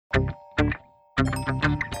Hey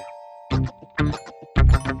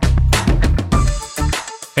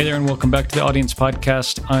there, and welcome back to the Audience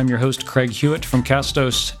Podcast. I'm your host, Craig Hewitt from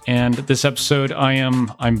Castos, and this episode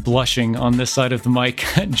I'm blushing on this side of the mic,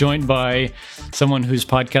 joined by someone whose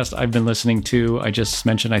podcast I've been listening to. I just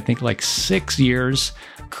mentioned, I think, like 6 years,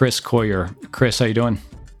 Chris Coyier. Chris, how you doing?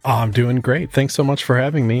 Oh, I'm doing great. Thanks so much for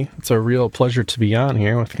having me. It's a real pleasure to be on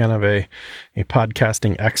here with kind of a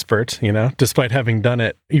podcasting expert, despite having done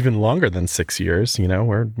it even longer than 6 years.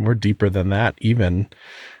 We're deeper than that even.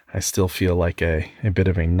 I still feel like a bit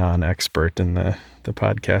of a non-expert in the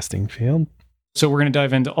podcasting field. So we're going to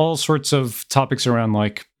dive into all sorts of topics around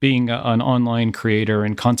like being an online creator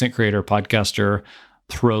and content creator, podcaster,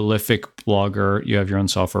 prolific blogger. You have your own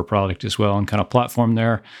software product as well and kind of platform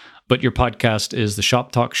there. But your podcast is the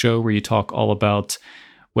Shoptalk show, where you talk all about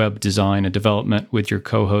web design and development with your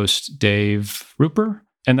co-host, Dave Ruper.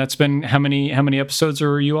 And that's been, how many episodes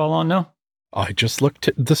are you all on now? I just looked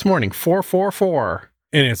this morning, 444.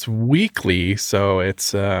 And it's weekly, so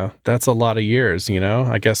it's that's a lot of years,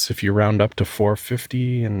 I guess if you round up to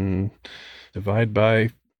 450 and divide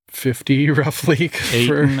by 50 roughly.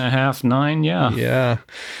 8.5, 9, yeah.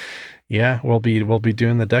 Yeah, we'll be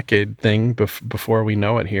doing the decade thing before we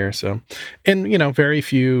know it here. So, and very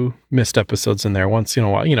few missed episodes in there. Once in a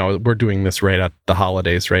while, we're doing this right at the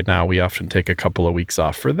holidays right now. We often take a couple of weeks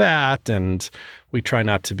off for that, and we try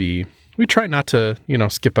not to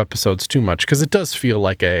skip episodes too much, because it does feel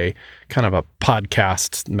like a kind of a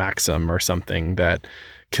podcast maxim or something that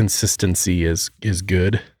consistency is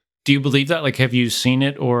good. Do you believe that? Like, have you seen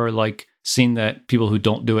it or like seen that people who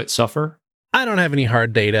don't do it suffer? I don't have any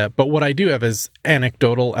hard data, but what I do have is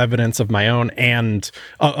anecdotal evidence of my own and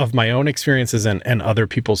of my own experiences and other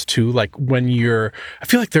people's too. Like I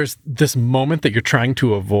feel like there's this moment that you're trying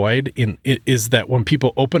to avoid is that when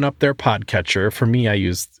people open up their podcatcher. For me, I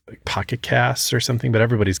use Pocket Casts or something, but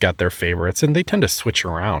everybody's got their favorites, and they tend to switch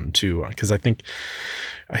around too. Because I think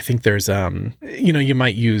there's, you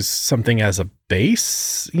might use something as a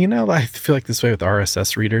base, I feel like this way with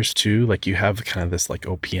RSS readers too. Like you have kind of this like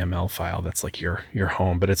OPML file that's like your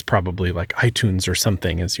home, but it's probably like iTunes or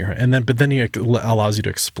something as your, but then it allows you to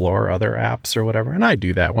explore other apps or whatever. And I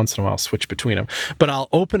do that once in a while, switch between them, but I'll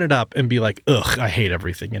open it up and be like, ugh, I hate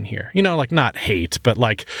everything in here. Like not hate, but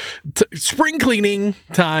like spring cleaning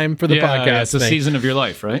time for the podcast. Yeah, it's the season of your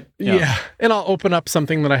life, right? Yeah. And I'll open up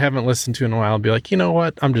something that I haven't listened to in a while and be like, you know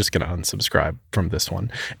what? I'm just going to unsubscribe from this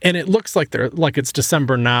one. And it looks like it's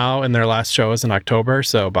December now and their last show is in October.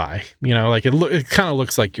 So bye, it kind of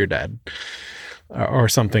looks like you're dead or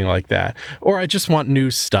something like that. Or I just want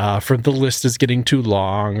new stuff, or the list is getting too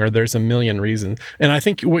long, or there's a million reasons. And I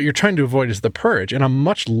think what you're trying to avoid is the purge. And I'm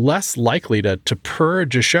much less likely to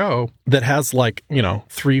purge a show that has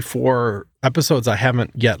 3-4 episodes I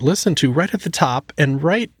haven't yet listened to right at the top and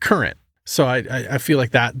right current. So I feel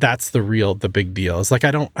like that's the big deal. It's like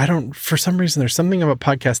I don't for some reason there's something about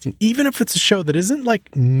podcasting, even if it's a show that isn't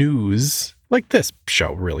like news, like this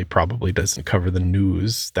show really probably doesn't cover the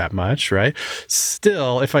news that much, right?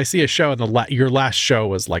 Still, if I see a show and your last show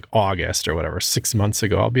was like August or whatever, 6 months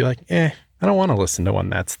ago, I'll be like, I don't want to listen to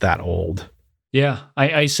one that's that old. Yeah,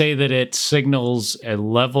 I say that it signals a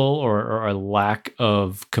level or a lack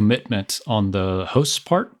of commitment on the host's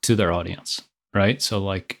part to their audience. Right? So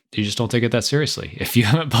like, you just don't take it that seriously. If you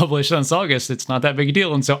haven't published since August, it's not that big a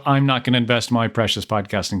deal. And so I'm not going to invest my precious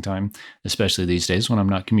podcasting time, especially these days when I'm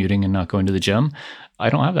not commuting and not going to the gym. I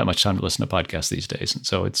don't have that much time to listen to podcasts these days. And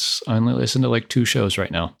so I only listen to like 2 shows right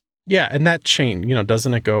now. Yeah, and that chain,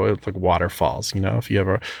 doesn't it go like waterfalls? If you have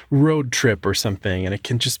a road trip or something and it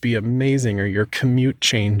can just be amazing, or your commute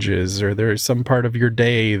changes, or there's some part of your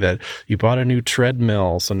day that you bought a new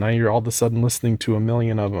treadmill, so now you're all of a sudden listening to a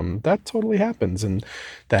million of them. That totally happens, and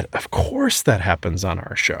that, of course, that happens on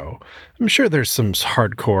our show. I'm sure there's some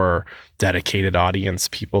hardcore dedicated audience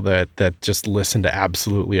people that just listen to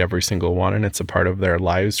absolutely every single one, and it's a part of their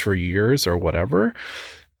lives for years or whatever.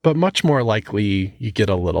 But much more likely you get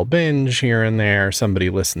a little binge here and there. Somebody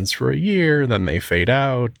listens for a year, then they fade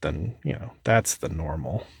out. Then, that's the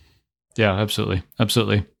normal. Yeah, absolutely.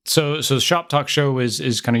 Absolutely. So the Shop Talk show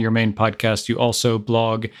is kind of your main podcast. You also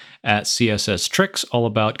blog at CSS Tricks, all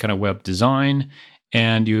about kind of web design.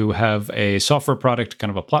 And you have a software product, kind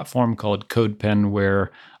of a platform called CodePen, where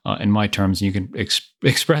in my terms, you can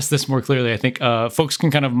express this more clearly. I think folks can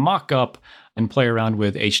kind of mock up and play around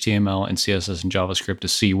with HTML and CSS and JavaScript to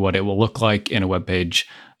see what it will look like in a web page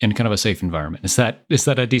in kind of a safe environment. Is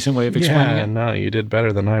that a decent way of explaining it? Yeah, no, you did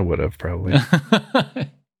better than I would have probably.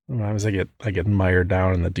 Sometimes I get mired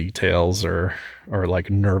down in the details or like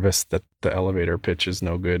nervous that the elevator pitch is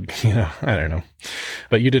no good. I don't know.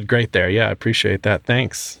 But you did great there. Yeah, I appreciate that.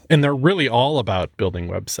 Thanks. And they're really all about building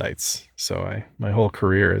websites. So my whole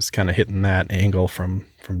career is kind of hitting that angle from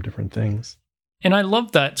different things. And I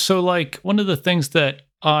love that. So like one of the things that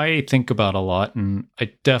I think about a lot, and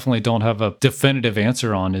I definitely don't have a definitive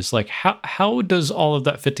answer on, is like how does all of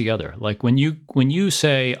that fit together? Like when you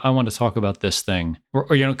say I want to talk about this thing, or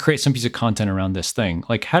create some piece of content around this thing,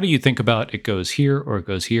 like how do you think about it goes here or it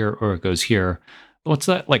goes here or it goes here? What's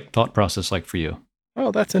that like thought process like for you?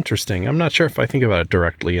 Oh, that's interesting. I'm not sure if I think about it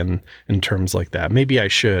directly in terms like that. Maybe I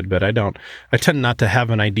should, but I don't. I tend not to have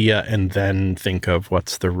an idea and then think of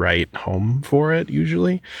what's the right home for it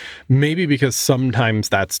usually. Maybe because sometimes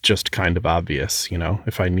that's just kind of obvious,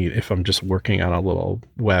 if I'm just working on a little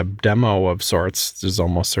web demo of sorts, there's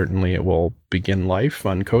almost certainly it will begin life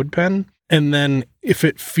on CodePen. And then if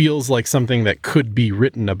it feels like something that could be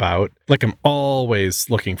written about, like I'm always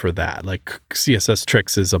looking for that. Like CSS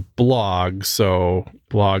Tricks is a blog, so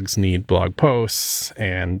blogs need blog posts,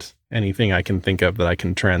 and anything I can think of that I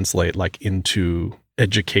can translate like into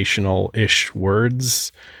educational-ish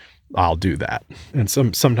words, I'll do that. And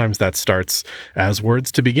sometimes that starts as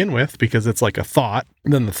words to begin with because it's like a thought.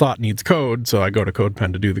 Then the thought needs code, so I go to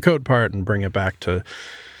CodePen to do the code part and bring it back to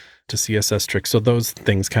CSS Tricks. So those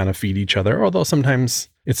things kind of feed each other, although sometimes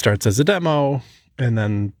it starts as a demo and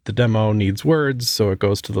then the demo needs words, so it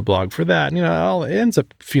goes to the blog for that. It all ends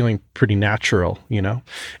up feeling pretty natural, And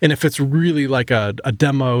if it's really like a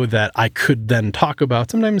demo that I could then talk about,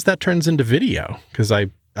 sometimes that turns into video because I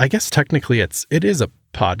guess technically it is a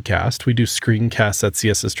podcast. We do screencasts at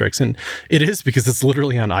CSS Tricks, and it is because it's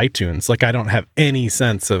literally on iTunes. Like I don't have any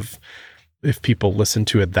sense of if people listen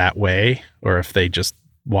to it that way or if they just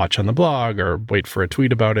watch on the blog or wait for a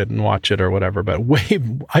tweet about it and watch it or whatever. But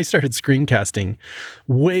I started screencasting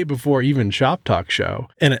way before even Shoptalk show.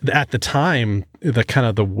 And at the time,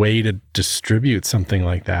 the way to distribute something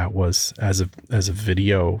like that was as a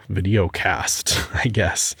video cast, I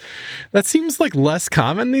guess. That seems like less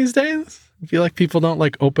common these days. I feel like people don't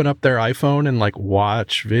like open up their iPhone and like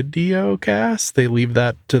watch video casts. They leave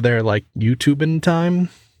that to their like YouTubing time.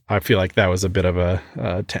 I feel like that was a bit of a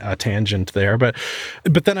tangent there, but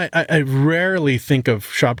then I rarely think of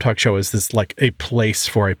Shoptalk Show as this like a place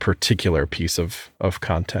for a particular piece of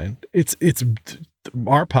content. It's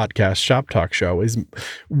our podcast Shoptalk Show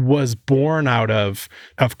was born out of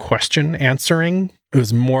question answering. It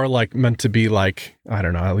was more like meant to be like, I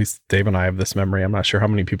don't know, at least Dave and I have this memory. I'm not sure how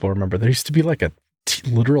many people remember. There used to be like a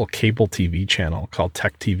literal cable TV channel called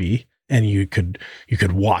Tech TV. And you could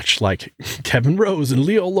watch like Kevin Rose and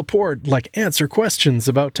Leo Laporte like answer questions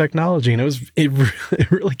about technology, and it was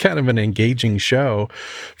really kind of an engaging show.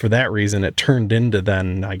 For that reason, it turned into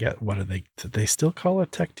then I get did they still call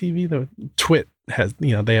it Tech TV? The Twit has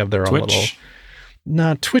they have their own little.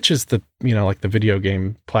 No, Twitch is the like the video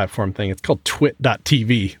game platform thing. It's called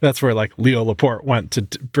twit.tv. That's where like Leo Laporte went to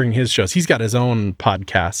bring his shows. He's got his own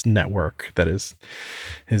podcast network that is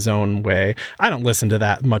his own way. I don't listen to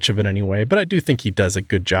that much of it anyway, but I do think he does a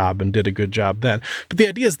good job and did a good job then. But the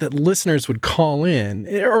idea is that listeners would call in,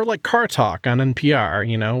 or like Car Talk on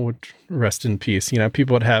NPR, which rest in peace.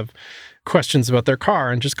 People would have questions about their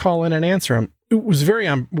car and just call in and answer them. It was very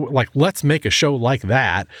like, let's make a show like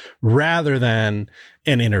that rather than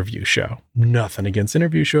an interview show. Nothing against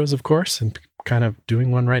interview shows, of course, and kind of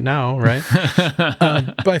doing one right now, right?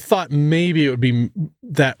 But I thought maybe it would be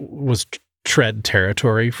that was tread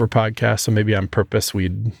territory for podcasts, so maybe on purpose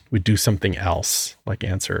we'd do something else like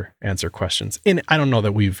answer questions. And I don't know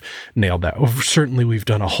that we've nailed that. Certainly we've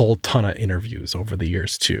done a whole ton of interviews over the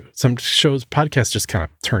years too. Some podcasts just kind of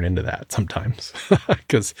turn into that sometimes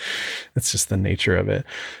because it's just the nature of it.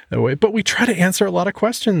 But we try to answer a lot of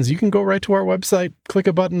questions. You can go right to our website, click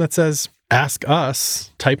a button that says ask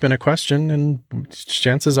us, type in a question, and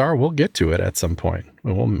chances are we'll get to it at some point.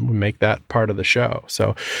 We'll make that part of the show.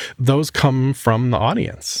 So those come from the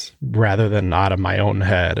audience rather than out of my own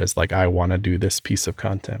head as like, I want to do this piece of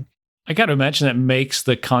content. I got to imagine that makes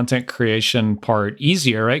the content creation part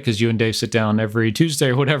easier, right? Because you and Dave sit down every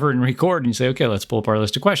Tuesday or whatever and record, and you say, okay, let's pull up our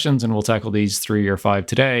list of questions and we'll tackle these 3 or 5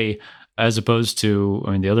 today. As opposed to,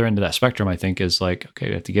 the other end of that spectrum, I think, is like, okay,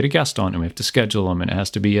 we have to get a guest on and we have to schedule them and it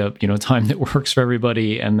has to be a, time that works for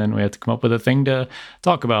everybody. And then we have to come up with a thing to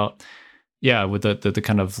talk about. Yeah, with the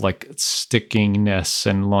kind of like stickiness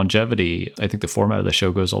and longevity, I think the format of the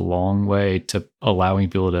show goes a long way to allowing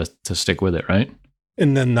people to stick with it, right?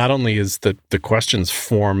 And then not only is the questions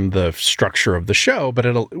form the structure of the show, but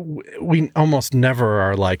we almost never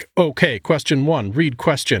are like, okay, question 1, read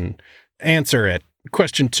question, answer it,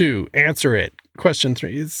 Question 2, answer it. Question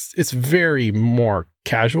 3, it's very more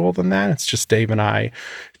casual than that. It's just Dave and I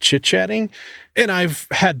chit-chatting. And I've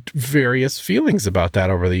had various feelings about that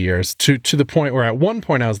over the years to the point where at one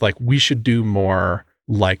point I was like, we should do more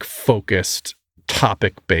like focused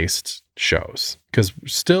topic-based shows, because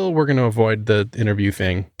still we're going to avoid the interview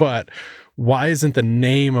thing. But why isn't the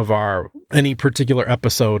name of any particular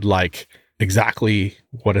episode like exactly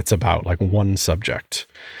what it's about, like one subject?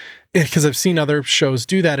 Because I've seen other shows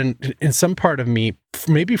do that, and in some part of me,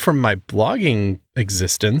 maybe from my blogging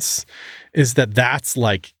existence, is that's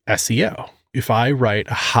like SEO. If I write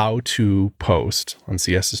a how-to post on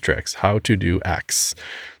CSS Tricks, how to do X,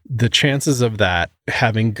 the chances of that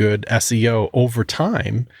having good SEO over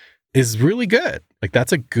time is really good. Like,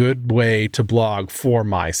 that's a good way to blog for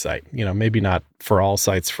my site. You know, maybe not for all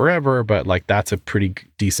sites forever, but like that's a pretty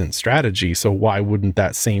decent strategy. So why wouldn't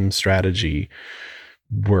that same strategy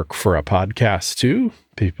work for a podcast too?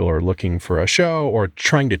 People are looking for a show or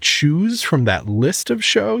trying to choose from that list of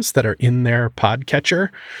shows that are in their podcatcher,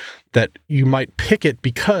 that you might pick it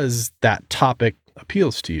because that topic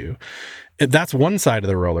appeals to you. That's one side of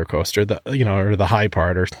the roller coaster, or the high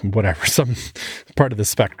part, or whatever, some part of the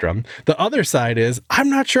spectrum. The other side is, I'm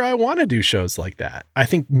not sure I want to do shows like that. I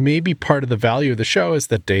think maybe part of the value of the show is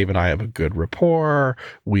that Dave and I have a good rapport.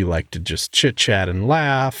 We like to just chit chat and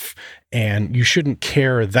laugh, and you shouldn't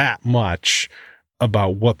care that much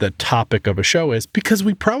about what the topic of a show is, because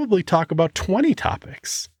we probably talk about 20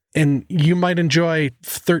 topics, and you might enjoy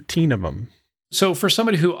 13 of them. So for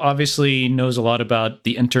somebody who obviously knows a lot about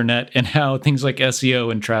the internet and how things like SEO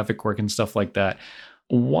and traffic work and stuff like that,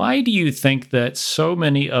 why do you think that so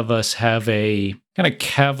many of us have a kind of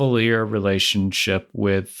cavalier relationship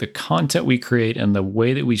with the content we create and the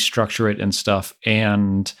way that we structure it and stuff,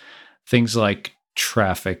 and things like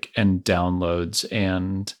traffic and downloads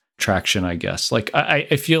and traction, I guess? Like,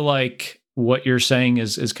 I feel like what you're saying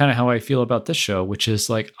is kind of how I feel about this show, which is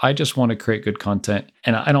like, I just want to create good content,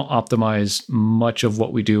 and I don't optimize much of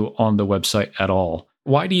what we do on the website at all.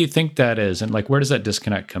 Why do you think that is? And like, where does that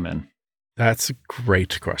disconnect come in? That's a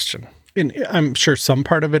great question. And I'm sure some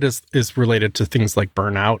part of it is related to things like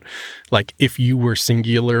burnout. Like, if you were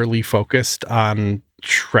singularly focused on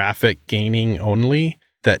traffic gaining only,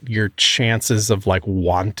 that your chances of like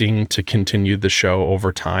wanting to continue the show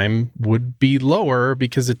over time would be lower,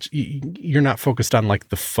 because you're not focused on like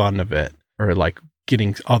the fun of it or like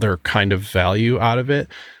getting other kind of value out of it.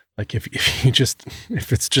 Like, if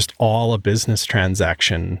it's just all a business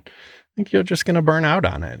transaction, I think you're just going to burn out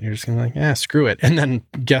on it. You're just going to like, screw it. And then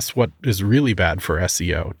guess what is really bad for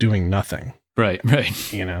SEO? Doing nothing. Right.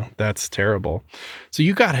 That's terrible. So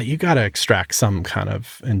you gotta extract some kind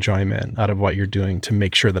of enjoyment out of what you're doing to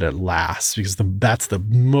make sure that it lasts, because that's the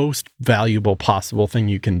most valuable possible thing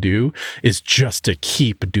you can do, is just to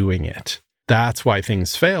keep doing it. That's why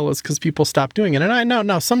things fail, is because people stop doing it. And I know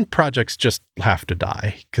now some projects just have to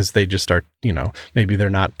die because they just start, maybe they're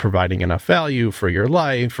not providing enough value for your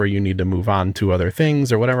life, or you need to move on to other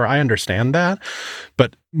things or whatever. I understand that.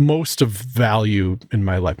 But most of value in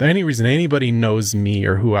my life, any reason anybody knows me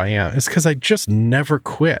or who I am, is because I just never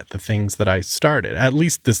quit the things that I started, at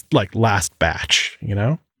least this like last batch,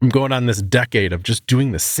 I'm going on this decade of just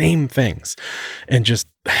doing the same things and just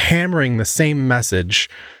hammering the same message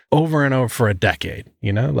over and over for a decade,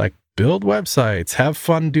 like build websites, have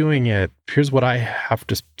fun doing it. Here's what I have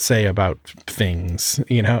to say about things,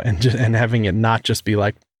 and having it not just be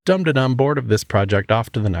like, dum-de-dum, bored of this project, off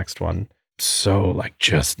to the next one. So like,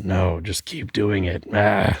 just keep doing it.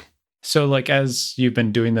 So like, as you've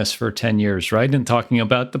been doing this for 10 years, right? And talking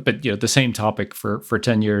about the same topic for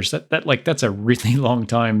 10 years, that's a really long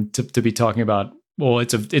time to be talking about. Well,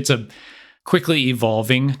 it's a quickly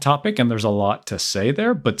evolving topic, and there's a lot to say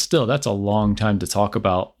there, but still, that's a long time to talk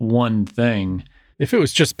about one thing. If it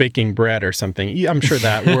was just baking bread or something, I'm sure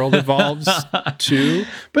that world evolves too,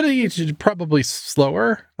 but it's probably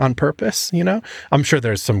slower on purpose, I'm sure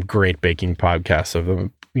there's some great baking podcasts of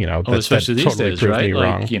them, especially these totally days, right?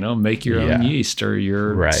 Like, make your own yeast or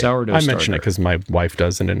your sourdough I starter. mention it because my wife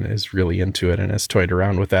doesn't and is really into it and has toyed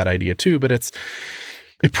around with that idea too, but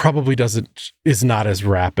it probably is not as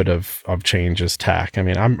rapid of change as tech. I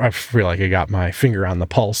mean, I feel like I got my finger on the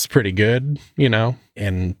pulse pretty good,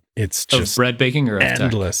 and it's just of bread baking or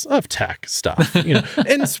endless of tech stuff,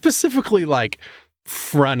 and specifically like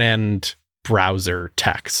front end browser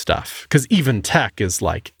tech stuff, because even tech is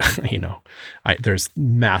like, there's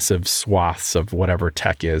massive swaths of whatever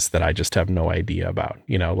tech is that I just have no idea about.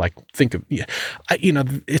 Like think of,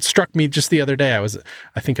 it struck me just the other day.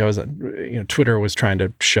 Twitter was trying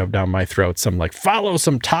to shove down my throat some like follow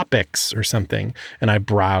some topics or something, and I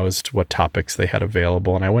browsed what topics they had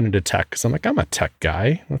available, and I went into tech because I'm like, I'm a tech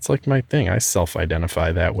guy. That's like my thing. I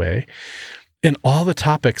self-identify that way, and all the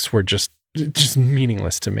topics were just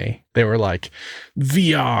meaningless to me. They were like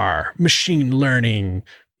VR, machine learning,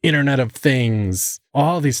 Internet of Things,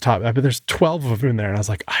 all these topics. But there's 12 of them in there. And I was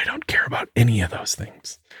like, I don't care about any of those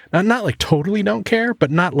things. Not like totally don't care, but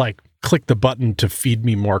not like click the button to feed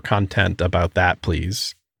me more content about that,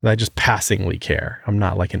 please. I just passingly care. I'm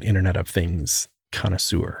not like an Internet of Things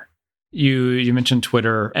connoisseur. You mentioned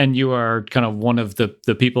Twitter, and you are kind of one of the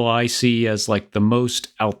people I see as like the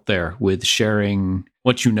most out there with sharing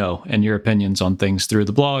what you know and your opinions on things through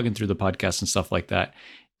the blog and through the podcast and stuff like that.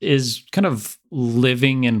 Is kind of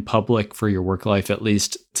living in public for your work life, at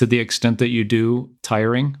least to the extent that you do,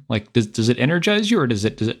 tiring? Like, does it energize you, or does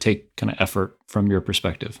it take kind of effort from your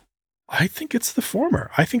perspective? I think it's the former.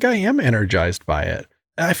 I think I am energized by it.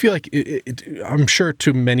 I feel like I'm sure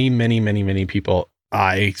to many, many, many, many people,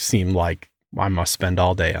 I seem like I must spend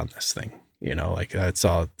all day on this thing. Like it's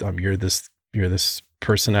all, you're this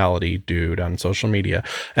personality dude on social media.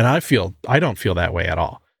 And I don't feel that way at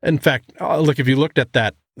all. In fact, look, if you looked at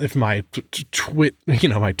that, if my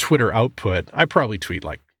my Twitter output, I probably tweet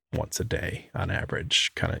like once a day on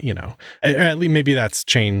average, kind of, at least maybe that's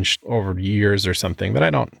changed over years or something, but I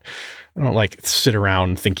don't like sit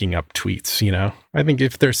around thinking up tweets, I think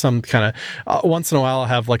if there's some kind of, once in a while I'll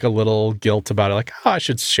have like a little guilt about it, like, I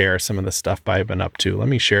should share some of the stuff I've been up to. Let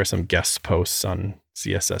me share some guest posts on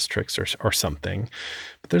CSS tricks or something.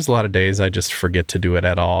 But there's a lot of days I just forget to do it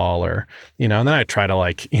at all, or, and then I try to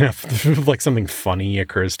like, if like something funny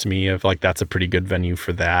occurs to me, of like, that's a pretty good venue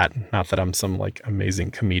for that. Not that I'm some like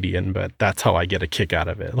amazing comedian, but that's how I get a kick out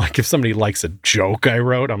of it. Like if somebody likes a joke I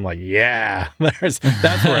wrote, I'm like, yeah, that's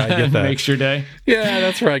where I get that. Makes your day. Yeah,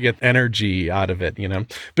 that's where I get energy out of it,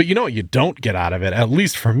 But what you don't get out of it, at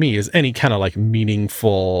least for me, is any kind of like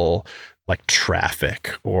meaningful like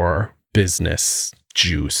traffic or business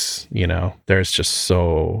juice. There's just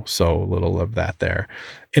so little of that there.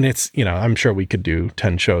 And it's, I'm sure we could do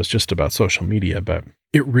 10 shows just about social media, but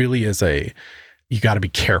it really is you got to be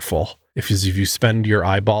careful. If you spend your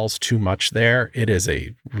eyeballs too much there, it is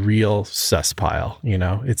a real cesspile.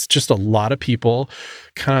 It's just a lot of people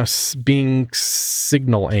kind of being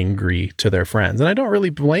signal angry to their friends. And I don't really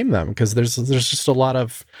blame them, because there's just a lot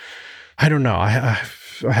of, I don't know. I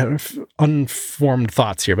have unformed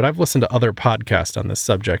thoughts here, but I've listened to other podcasts on this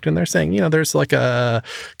subject, and they're saying, there's like a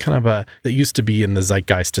kind of it used to be in the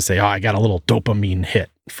zeitgeist to say, I got a little dopamine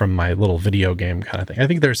hit from my little video game kind of thing. I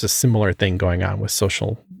think there's a similar thing going on with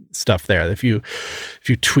social stuff there. If you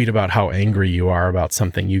tweet about how angry you are about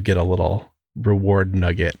something, you get a little reward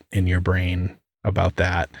nugget in your brain about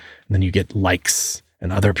that. And then you get likes,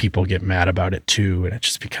 and other people get mad about it too. And it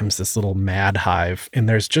just becomes this little mad hive. And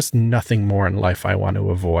there's just nothing more in life I want to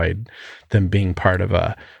avoid than being part of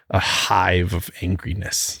a hive of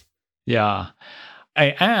angriness. Yeah.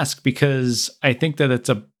 I ask because I think that it's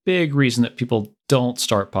a big reason that people don't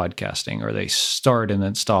start podcasting, or they start and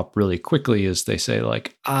then stop really quickly, is they say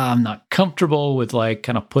like, I'm not comfortable with like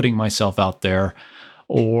kind of putting myself out there.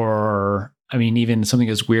 Or, I mean, even something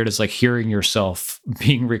as weird as like hearing yourself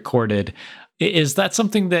being recorded. Is that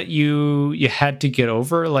something that you had to get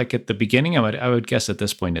over like at the beginning? I would guess at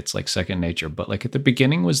this point it's like second nature, but like at the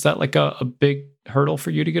beginning, was that like a big hurdle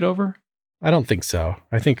for you to get over? I don't think so.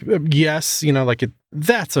 I think, yes,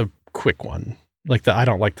 that's a quick one. Like I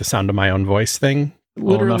don't like the sound of my own voice thing.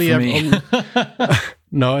 Literally,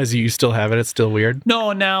 no, as you still have it, it's still weird.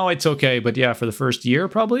 No, now it's okay. But yeah, for the first year,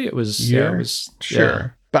 probably it was. Sure. Yeah.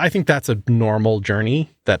 But I think that's a normal journey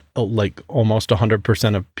that like almost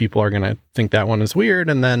 100% of people are going to think that one is weird.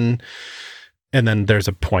 And then there's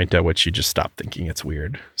a point at which you just stop thinking it's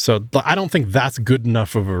weird. So I don't think that's good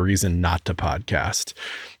enough of a reason not to podcast.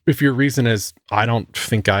 If your reason is, I don't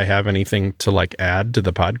think I have anything to like add to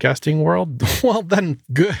the podcasting world, well, then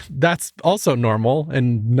good. That's also normal.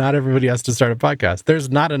 And not everybody has to start a podcast. There's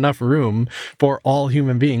not enough room for all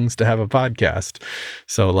human beings to have a podcast.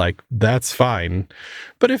 So like, that's fine.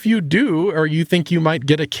 But if you do, or you think you might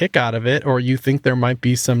get a kick out of it, or you think there might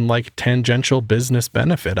be some like tangential business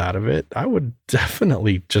benefit out of it, I would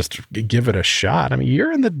definitely just give it a shot. I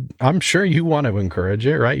mean, I'm sure you want to encourage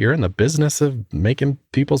it, right? You're in the business of making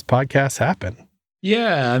people's podcasts happen.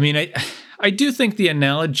 Yeah. I mean, I do think the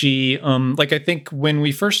analogy, like I think when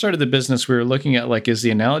we first started the business, we were looking at like, is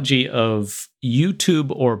the analogy of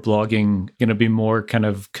YouTube or blogging going to be more kind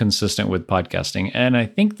of consistent with podcasting? And I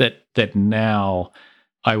think that now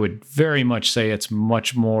I would very much say it's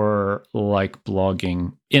much more like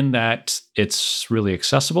blogging in that it's really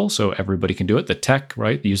accessible, so everybody can do it. The tech,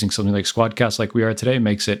 right? Using something like Squadcast like we are today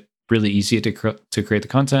makes it really easy to create the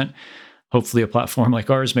content. Hopefully a platform like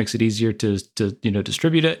ours makes it easier to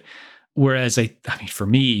distribute it. Whereas I mean, for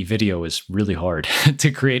me, video is really hard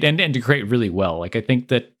to create and to create really well. Like I think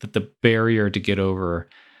that the barrier to get over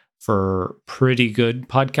for pretty good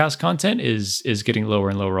podcast content is getting lower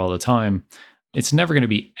and lower all the time. It's never going to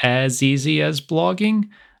be as easy as blogging,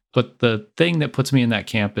 but the thing that puts me in that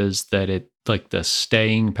camp is that it like the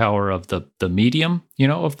staying power of the medium,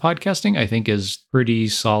 of podcasting, I think is pretty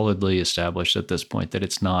solidly established at this point, that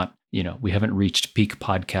it's not, we haven't reached peak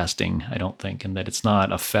podcasting, I don't think, and that it's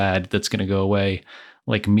not a fad that's going to go away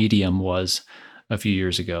like Medium was a few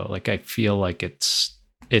years ago. Like I feel like it's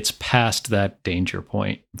past that danger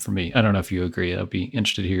point for me. I don't know if you agree. I'd be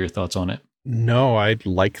interested to hear your thoughts on it. No, I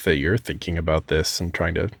like that you're thinking about this and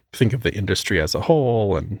trying to think of the industry as a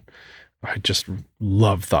whole. And I just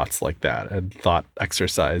love thoughts like that and thought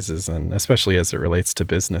exercises, and especially as it relates to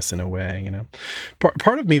business in a way,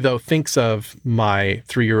 Part of me, though, thinks of my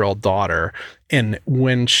 3-year-old daughter, and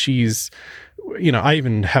when she's, I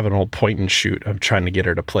even have an old point and shoot I'm trying to get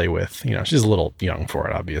her to play with. She's a little young for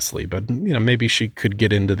it, obviously, but, maybe she could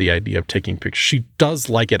get into the idea of taking pictures. She does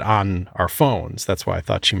like it on our phones. That's why I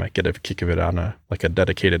thought she might get a kick of it on a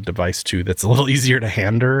dedicated device too, that's a little easier to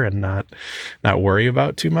hand her and not worry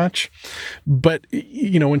about too much. But,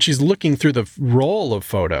 when she's looking through the roll of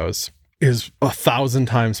photos, is 1,000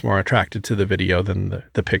 times more attracted to the video than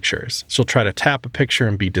the pictures. She'll try to tap a picture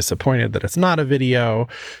and be disappointed that it's not a video,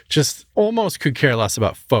 just almost could care less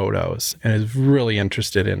about photos, and is really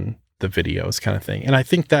interested in the videos kind of thing. And I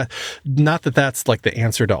think that, not that that's like the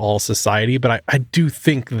answer to all society, but I do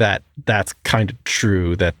think that that's kind of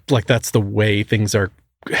true, that like that's the way things are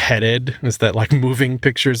headed, is that like moving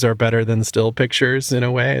pictures are better than still pictures in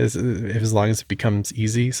a way, as long as it becomes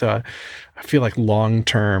easy. So I feel like long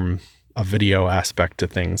term, a video aspect to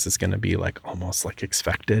things is going to be like almost like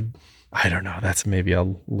expected. I don't know. That's maybe a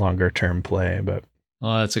longer term play, but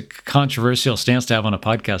it's a controversial stance to have on a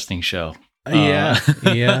podcasting show. Yeah,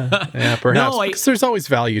 perhaps. No, because there's always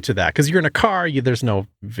value to that. Because you're in a car, there's no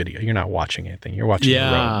video. You're not watching anything. You're watching the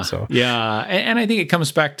road. So and I think it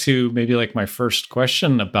comes back to maybe like my first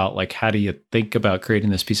question about like, how do you think about creating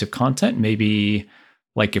this piece of content? Maybe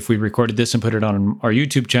like if we recorded this and put it on our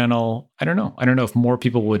YouTube channel, I don't know if more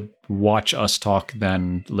people would watch us talk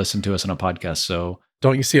than listen to us on a podcast. So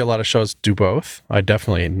don't you see a lot of shows do both? I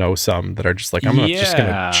definitely know some that are just like, I'm just going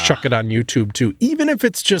to chuck it on YouTube too, even if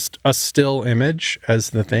it's just a still image as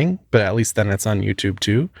the thing, but at least then it's on YouTube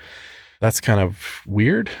too. That's kind of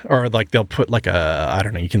weird. Or like they'll put like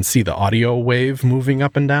you can see the audio wave moving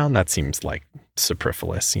up and down. That seems like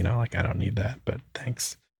superfluous, like I don't need that, but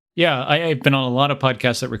thanks. Yeah, I've been on a lot of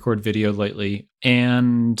podcasts that record video lately.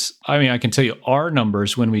 And I mean, I can tell you our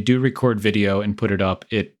numbers when we do record video and put it up,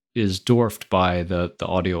 it is dwarfed by the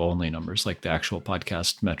audio only numbers, like the actual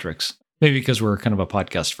podcast metrics. Maybe because we're kind of a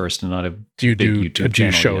podcast first and not a big YouTube channel. Do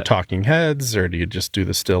you show yet. Talking heads, or do you just do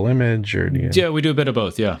the still image, or do you? Yeah, we do a bit of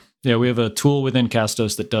both. Yeah, we have a tool within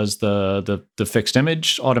Castos that does the fixed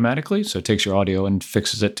image automatically. So it takes your audio and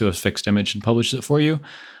fixes it to a fixed image and publishes it for you.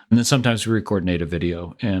 And then sometimes we record native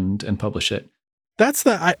video and publish it. That's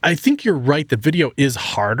I think you're right. The video is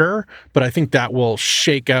harder, but I think that will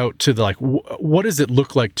shake out to the what does it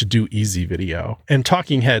look like to do easy video? And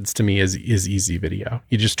Talking Heads to me is easy video.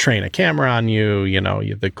 You just train a camera on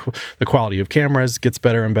the quality of cameras gets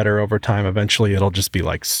better and better over time. Eventually it'll just be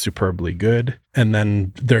like superbly good. And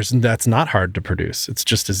then that's not hard to produce. It's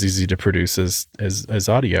just as easy to produce as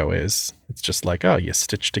audio is. It's just like, you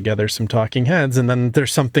stitch together some talking heads, and then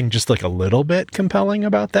there's something just like a little bit compelling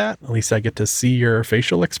about that. At least I get to see your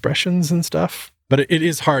facial expressions and stuff. But it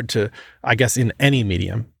is hard to, I guess, in any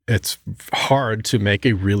medium, it's hard to make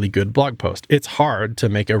a really good blog post. It's hard to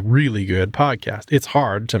make a really good podcast. It's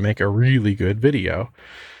hard to make a really good video.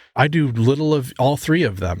 I do little of all three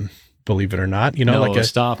of them. Believe it or not,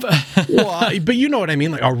 stop. Well, but you know what I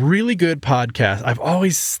mean? Like a really good podcast. I've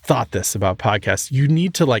always thought this about podcasts. You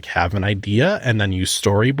need to like have an idea, and then you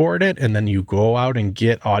storyboard it, and then you go out and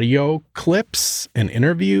get audio clips and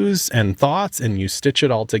interviews and thoughts, and you stitch it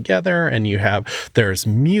all together, and there's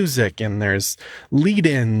music and there's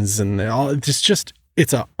lead-ins and all.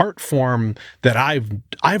 It's an art form that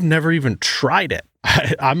I've never even tried it.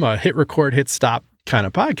 I'm a hit record, hit stop kind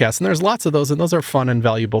of podcasts. And there's lots of those, and those are fun and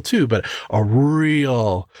valuable too. But a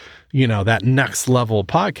real, that next level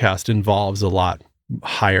podcast involves a lot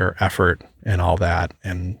higher effort and all that.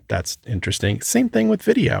 And that's interesting. Same thing with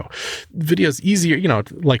video. Video's easier,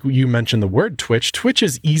 like you mentioned the word Twitch. Twitch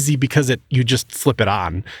is easy because you just flip it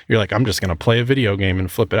on. You're like, I'm just going to play a video game and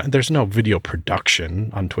flip it on. There's no video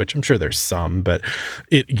production on Twitch. I'm sure there's some, but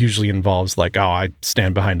it usually involves like, I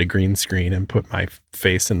stand behind a green screen and put my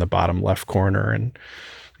face in the bottom left corner and,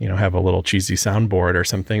 have a little cheesy soundboard or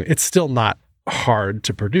something. It's still not hard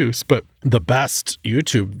to produce, but the best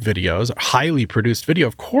YouTube videos, highly produced video,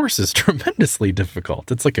 of course, is tremendously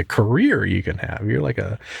difficult. It's like a career you can have. You're like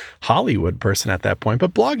a Hollywood person at that point.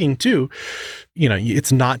 But blogging too,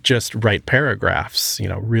 it's not just write paragraphs.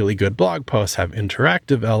 Really good blog posts have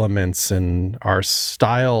interactive elements and are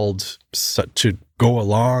styled to go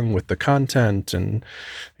along with the content and,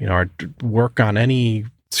 work on any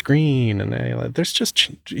screen. And there's just,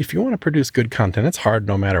 if you want to produce good content, it's hard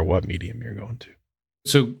no matter what medium you're going to.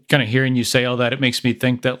 So kind of hearing you say all that, it makes me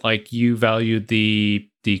think that like you value the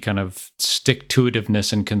kind of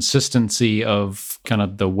stick-to-itiveness and consistency of kind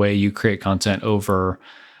of the way you create content over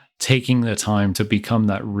taking the time to become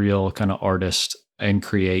that real kind of artist and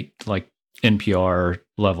create like NPR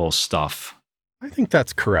level stuff. I think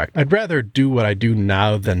that's correct. I'd rather do what I do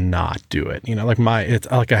now than not do it. It's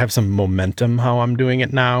like I have some momentum how I'm doing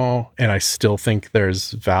it now, and I still think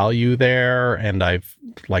there's value there, and I've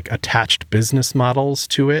like attached business models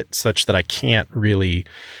to it such that I can't really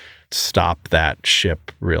stop that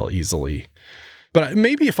ship real easily. But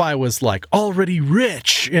maybe if I was like already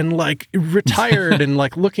rich and like retired and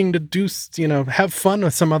like looking to do, have fun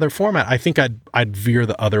with some other format, I think I'd veer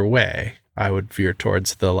the other way. I would veer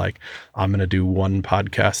towards the like, I'm going to do one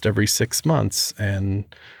podcast every 6 months and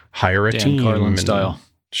hire a team. Carlin style.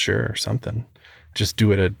 Sure, something. Just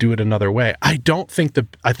do it another way. I think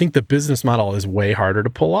the business model is way harder to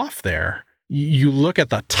pull off there. You look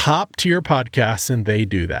at the top tier podcasts and they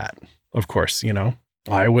do that. Of course,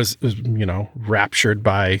 I was, raptured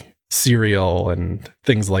by Serial and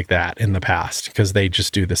things like that in the past because they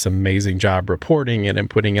just do this amazing job reporting it and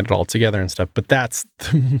putting it all together and stuff. But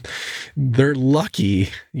they're lucky,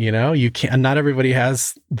 you can't, not everybody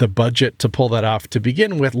has the budget to pull that off to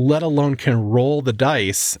begin with, let alone can roll the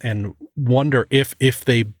dice and wonder if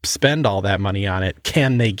they spend all that money on it,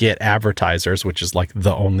 can they get advertisers, which is like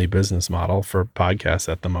the only business model for podcasts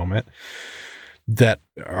at the moment that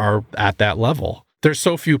are at that level. There's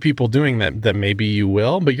so few people doing that maybe you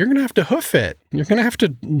will, but you're going to have to hoof it. You're going to have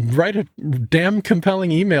to write a damn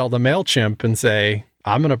compelling email to MailChimp and say,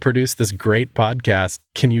 I'm going to produce this great podcast.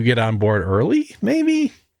 Can you get on board early?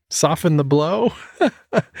 Maybe soften the blow.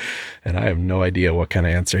 And I have no idea what kind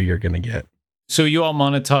of answer you're going to get. So you all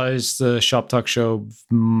monetize the Shoptalk show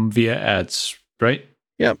via ads, right?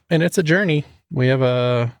 Yep. And it's a journey. We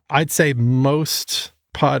have I'd say most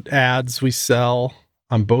pod ads we sell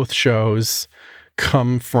on both shows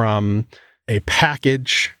come from a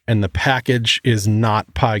package, and the package is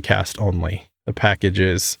not podcast only. The package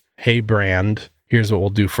is, hey brand, here's what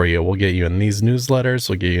we'll do for you. We'll get you in these newsletters,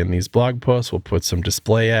 we'll get you in these blog posts, we'll put some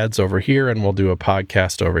display ads over here, and we'll do a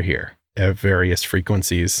podcast over here at various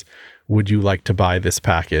frequencies. Would you like to buy this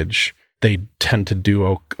package? They tend to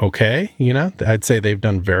do okay, I'd say they've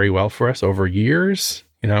done very well for us over years.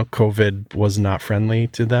 COVID was not friendly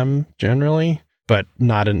to them generally, but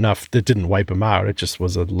not enough. It didn't wipe them out. It just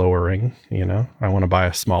was a lowering, I want to buy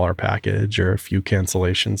a smaller package or a few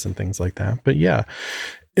cancellations and things like that. But yeah,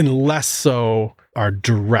 unless so are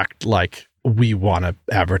direct, like we want to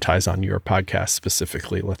advertise on your podcast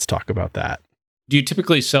specifically. Let's talk about that. Do you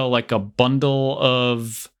typically sell like a bundle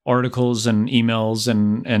of articles and emails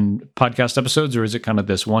and podcast episodes, or is it kind of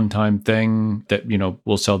this one-time thing that,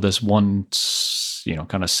 we'll sell this one,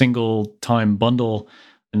 kind of single time bundle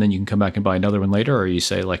and then you can come back and buy another one later? Or you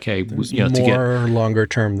say like, hey, more longer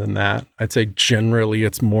term than that. I'd say generally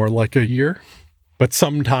it's more like a year, but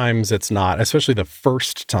sometimes it's not, especially the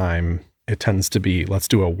first time. It tends to be, let's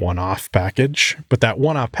do a one-off package, but that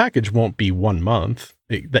one-off package won't be 1 month.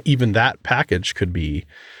 Even that package could be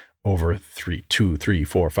over 2, 3,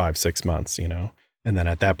 4, 5, 6 months, And then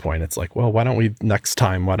at that point, it's like, well, why don't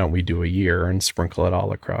we do a year and sprinkle it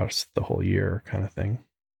all across the whole year kind of thing.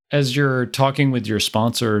 As you're talking with your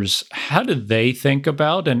sponsors, how do they think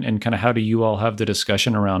about and kind of how do you all have the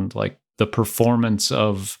discussion around like the performance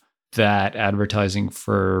of that advertising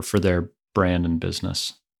for their brand and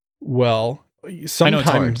business? Well, sometimes I know it's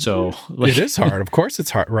hard, so it is hard. Of course,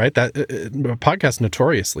 it's hard, right? That podcast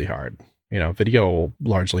notoriously hard. Video will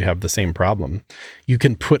largely have the same problem. You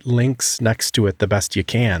can put links next to it the best you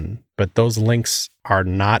can, but those links are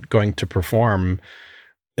not going to perform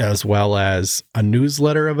as well as a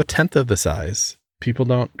newsletter of a tenth of the size. People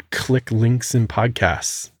don't click links in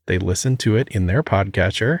podcasts. They listen to it in their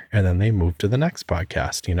podcatcher and then they move to the next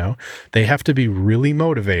podcast. They have to be really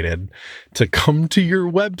motivated to come to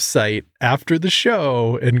your website after the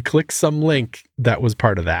show and click some link that was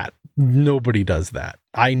part of that. Nobody does that.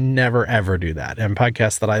 I never, ever do that. And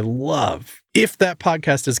podcasts that I love, if that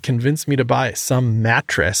podcast has convinced me to buy some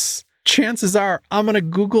mattress, chances are I'm going to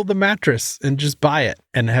Google the mattress and just buy it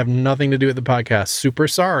and have nothing to do with the podcast. Super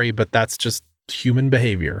sorry, but that's just human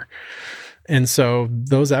behavior. And so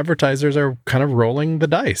those advertisers are kind of rolling the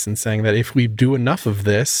dice and saying that if we do enough of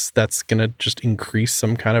this, that's going to just increase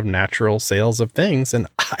some kind of natural sales of things. And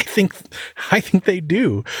I think they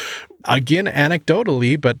do. Again,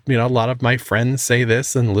 anecdotally, but a lot of my friends say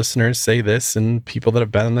this and listeners say this and people that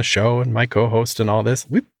have been on the show and my co-host and all this,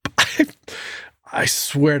 I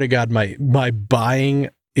swear to God, my buying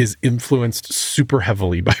is influenced super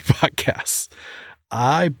heavily by podcasts.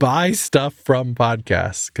 I buy stuff from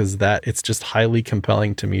podcasts because it's just highly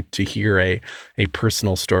compelling to me to hear a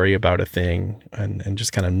personal story about a thing and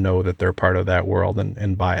just kind of know that they're part of that world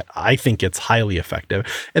and buy it. I think it's highly effective.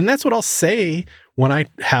 And that's what I'll say when I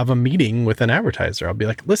have a meeting with an advertiser. I'll be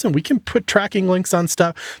like, listen, we can put tracking links on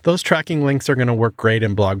stuff. Those tracking links are going to work great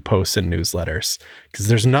in blog posts and newsletters because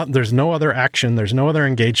there's no other action. There's no other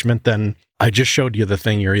engagement than I just showed you the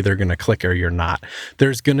thing you're either going to click or you're not.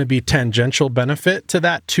 There's going to be tangential benefit to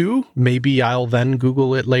that too. Maybe I'll then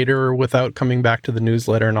Google it later without coming back to the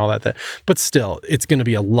newsletter and all that. But still, it's going to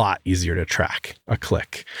be a lot easier to track a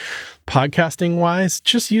click. Podcasting wise,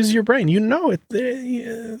 just use your brain. You're not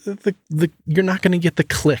going to get the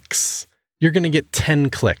clicks. You're going to get 10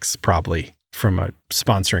 clicks probably from a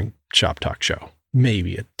sponsoring Shoptalk show.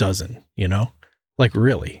 Maybe a dozen, like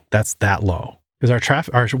really, that's that low. Because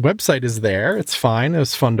our website is there. It's fine. It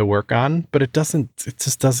was fun to work on, but it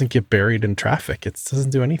just doesn't get buried in traffic. It doesn't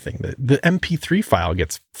do anything. The MP3 file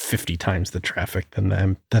gets 50 times the traffic than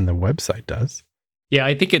the website does. Yeah,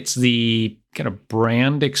 I think it's the kind of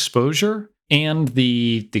brand exposure and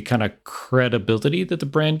the kind of credibility that the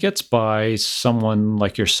brand gets by someone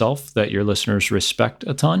like yourself that your listeners respect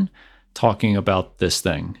a ton talking about this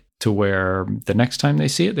thing. To where the next time they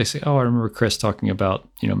see it, they say, oh, I remember Chris talking about,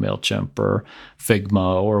 MailChimp or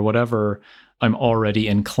Figma or whatever. I'm already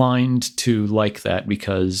inclined to like that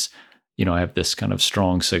because, I have this kind of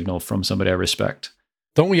strong signal from somebody I respect.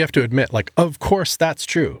 Don't we have to admit, of course that's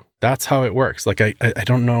true. That's how it works. I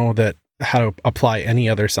don't know how to apply any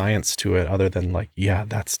other science to it other than yeah,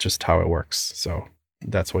 that's just how it works. So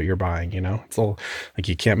that's what you're buying, It's a little,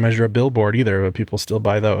 you can't measure a billboard either, but people still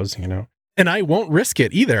buy those, And I won't risk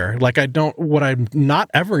it either. What I'm not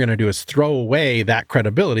ever going to do is throw away that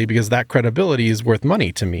credibility because that credibility is worth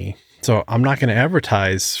money to me. So I'm not going to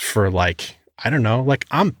advertise for I don't know,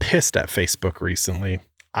 I'm pissed at Facebook recently.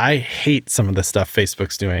 I hate some of the stuff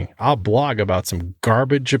Facebook's doing. I'll blog about some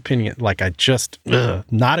garbage opinion.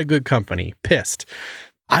 Not a good company, pissed.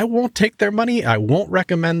 I won't take their money. I won't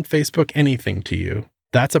recommend Facebook anything to you.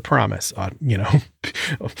 That's a promise,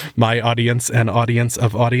 my audience and audience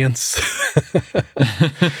of audience.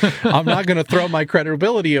 I'm not going to throw my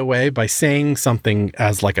credibility away by saying something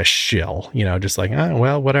as a shill,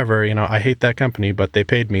 well, whatever, I hate that company, but they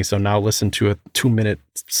paid me. So now listen to a 2-minute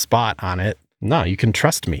spot on it. No, you can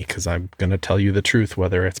trust me because I'm going to tell you the truth,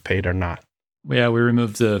 whether it's paid or not. Yeah, we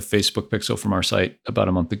removed the Facebook pixel from our site about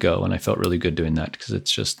a month ago, and I felt really good doing that because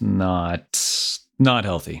it's just not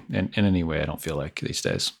healthy in any way, I don't feel like these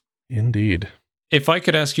days. Indeed. If I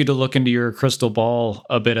could ask you to look into your crystal ball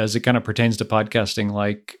a bit as it kind of pertains to podcasting,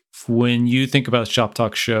 when you think about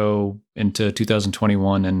Shoptalk show into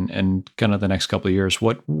 2021 and kind of the next couple of years,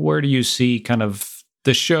 where do you see kind of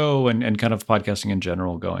the show and kind of podcasting in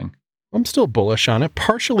general going? I'm still bullish on it,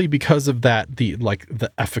 partially because of that, the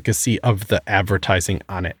efficacy of the advertising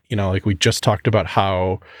on it. We just talked about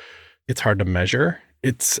how it's hard to measure.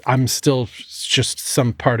 I'm still just,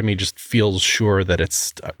 some part of me just feels sure that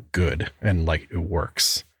it's good and it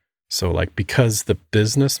works. So because the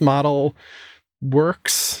business model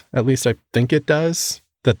works, at least I think it does,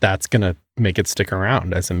 that's going to make it stick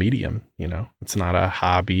around as a medium. It's not a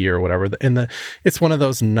hobby or whatever. It's one of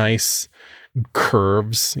those nice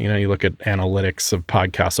curves. You look at analytics of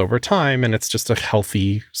podcasts over time and it's just a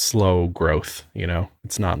healthy, slow growth.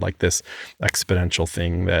 It's not like this exponential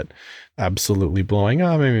thing that absolutely blowing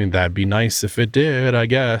up. I mean, that'd be nice if it did, I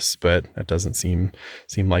guess, but that doesn't seem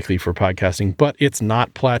likely for podcasting. But it's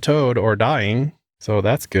not plateaued or dying. So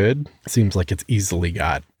that's good. Seems like it's easily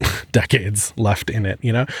got decades left in it,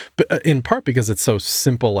 but in part because it's so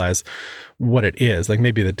simple as what it is. Like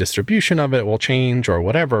maybe the distribution of it will change or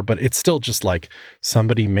whatever, but it's still just like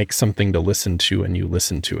somebody makes something to listen to and you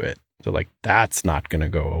listen to it. So like, that's not going to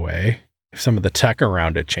go away. If some of the tech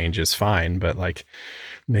around it changes, fine. But like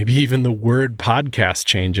maybe even the word podcast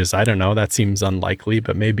changes. I don't know. That seems unlikely,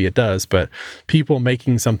 but maybe it does. But people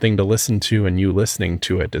making something to listen to and you listening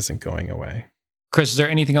to it isn't going away. Chris, is there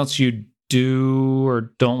anything else you do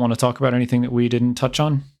or don't want to talk about? Anything that we didn't touch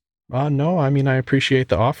on? No, I mean, I appreciate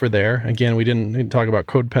the offer there. Again, we didn't talk about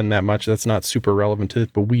CodePen that much. That's not super relevant to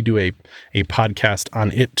it, but we do a podcast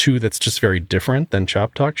on it too that's just very different than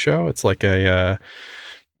Shoptalk Show. It's like the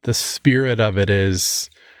spirit of it is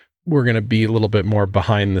we're going to be a little bit more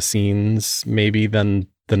behind the scenes maybe than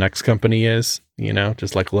the next company is,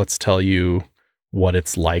 just like let's tell you what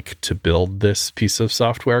it's like to build this piece of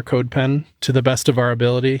software, CodePen, to the best of our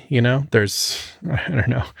ability. There's, I don't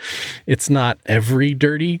know, it's not every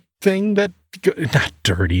dirty thing not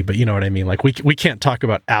dirty, but you know what I mean? Like we can't talk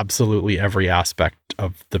about absolutely every aspect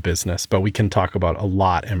of the business, but we can talk about a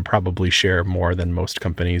lot and probably share more than most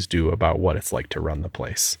companies do about what it's like to run the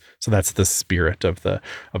place. So that's the spirit of the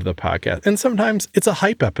podcast. And sometimes it's a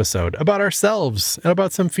hype episode about ourselves and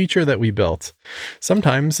about some feature that we built.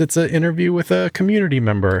 Sometimes it's an interview with a community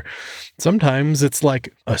member. Sometimes it's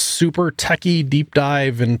like a super techie deep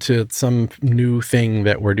dive into some new thing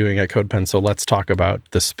that we're doing at CodePen. So let's talk about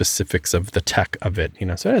the specifics of the tech of it.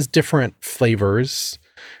 So it has different flavors.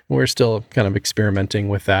 We're still kind of experimenting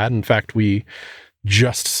with that. In fact, we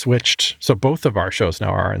just switched. So both of our shows now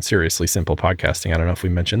are on Seriously Simple Podcasting. I don't know if we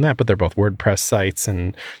mentioned that, but they're both WordPress sites.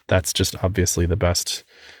 And that's just obviously the best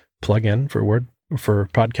plugin for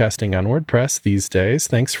podcasting on WordPress these days.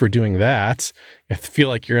 Thanks for doing that. I feel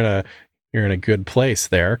like you're in a good place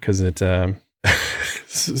there because it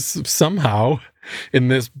somehow in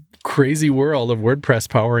this crazy world of WordPress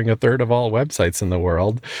powering a third of all websites in the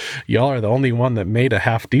world, y'all are the only one that made a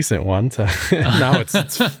half decent one. So now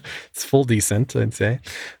it's full decent, I'd say.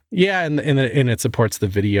 Yeah, and it supports the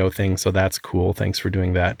video thing, so that's cool. Thanks for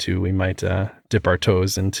doing that too. We might dip our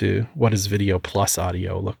toes into what does video plus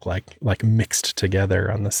audio look like mixed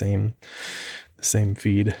together on the same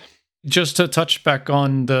feed. Just to touch back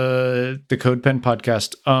on the CodePen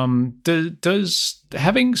podcast, does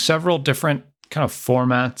having several different kind of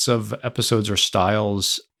formats of episodes or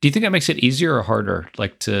styles, do you think that makes it easier or harder,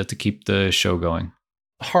 like to keep the show going?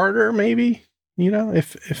 Harder, maybe,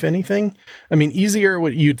 if anything. I mean, easier,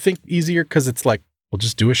 what you'd think easier because it's like, we'll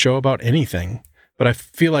just do a show about anything. But I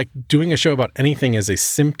feel like doing a show about anything is a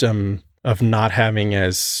symptom of not having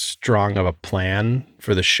as strong of a plan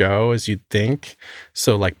for the show as you'd think.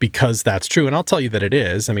 So like, because that's true, and I'll tell you that it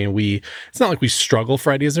is. I mean, it's not like we struggle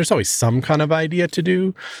for ideas. There's always some kind of idea to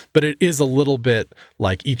do, but it is a little bit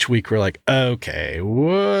like each week we're like, okay,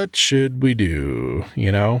 what should we do?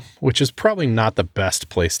 Which is probably not the best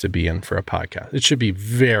place to be in for a podcast. It should be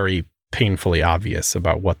very painfully obvious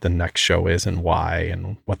about what the next show is and why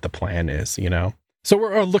and what the plan is, So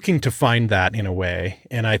we're looking to find that in a way,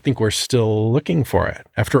 and I think we're still looking for it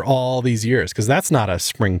after all these years, because that's not a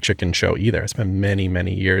spring chicken show either. It's been many,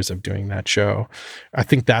 many years of doing that show. I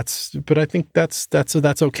think that's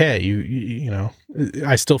okay.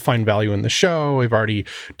 I still find value in the show. We've already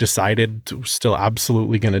decided to still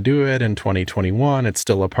absolutely going to do it in 2021. It's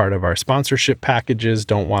still a part of our sponsorship packages.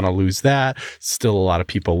 Don't want to lose that. Still a lot of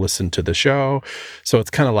people listen to the show. So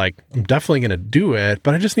it's kind of like, I'm definitely going to do it,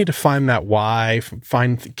 but I just need to find that why,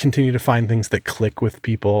 continue to find things that click with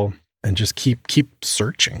people and just keep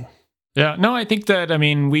searching. Yeah, no, I think that,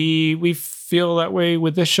 we feel that way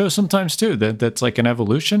with this show sometimes too, that's like an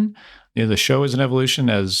evolution. The show is an evolution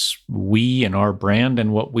as we and our brand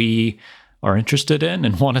and what we are interested in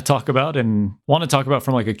and want to talk about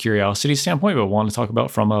from like a curiosity standpoint, but want to talk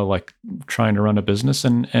about from a like trying to run a business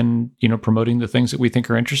and promoting the things that we think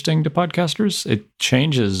are interesting to podcasters. It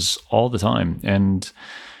changes all the time, and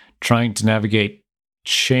trying to navigate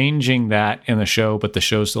changing that in the show, but the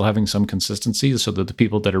show still having some consistency so that the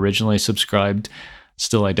people that originally subscribed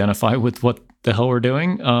still identify with what the hell we're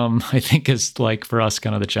doing, I think is like for us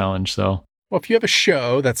kind of the challenge. So, well, if you have a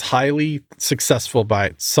show that's highly successful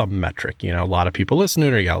by some metric, a lot of people listen to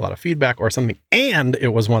it, or you got a lot of feedback or something, and it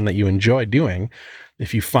was one that you enjoy doing,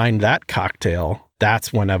 if you find that cocktail,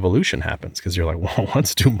 that's when evolution happens, because you're like, well,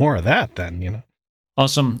 let's do more of that then,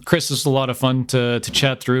 Awesome. Chris, this is a lot of fun to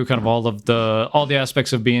chat through kind of all the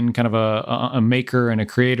aspects of being kind of a maker and a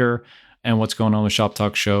creator, and what's going on with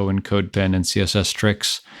Shoptalk Show and CodePen and CSS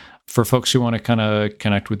Tricks. For folks who want to kind of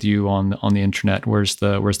connect with you on the internet, where's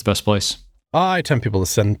the best place? I tend people to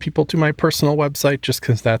send people to my personal website just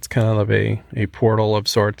because that's kind of a portal of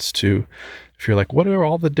sorts to, if you're like, what are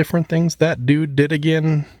all the different things that dude did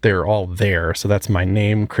again? They're all there. So that's my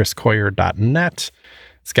name, chriscoyier.net.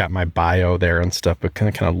 It's got my bio there and stuff, but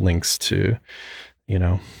kind of links to,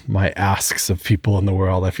 my asks of people in the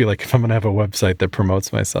world. I feel like if I'm going to have a website that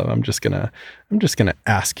promotes myself, I'm just going to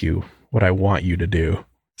ask you what I want you to do.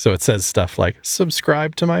 So it says stuff like,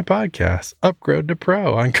 subscribe to my podcast, upgrade to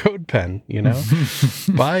pro on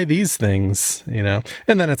CodePen, buy these things, and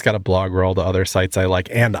then it's got a blog where all the other sites I like,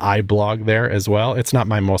 and I blog there as well. It's not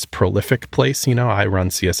my most prolific place. I run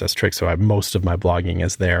CSS Tricks, so most of my blogging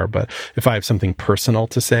is there. But if I have something personal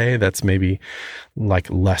to say that's maybe like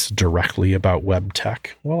less directly about web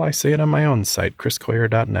tech, well, I say it on my own site,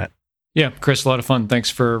 chriscoyier.net. Yeah, Chris, a lot of fun. Thanks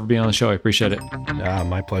for being on the show. I appreciate it.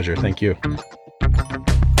 My pleasure. Thank you.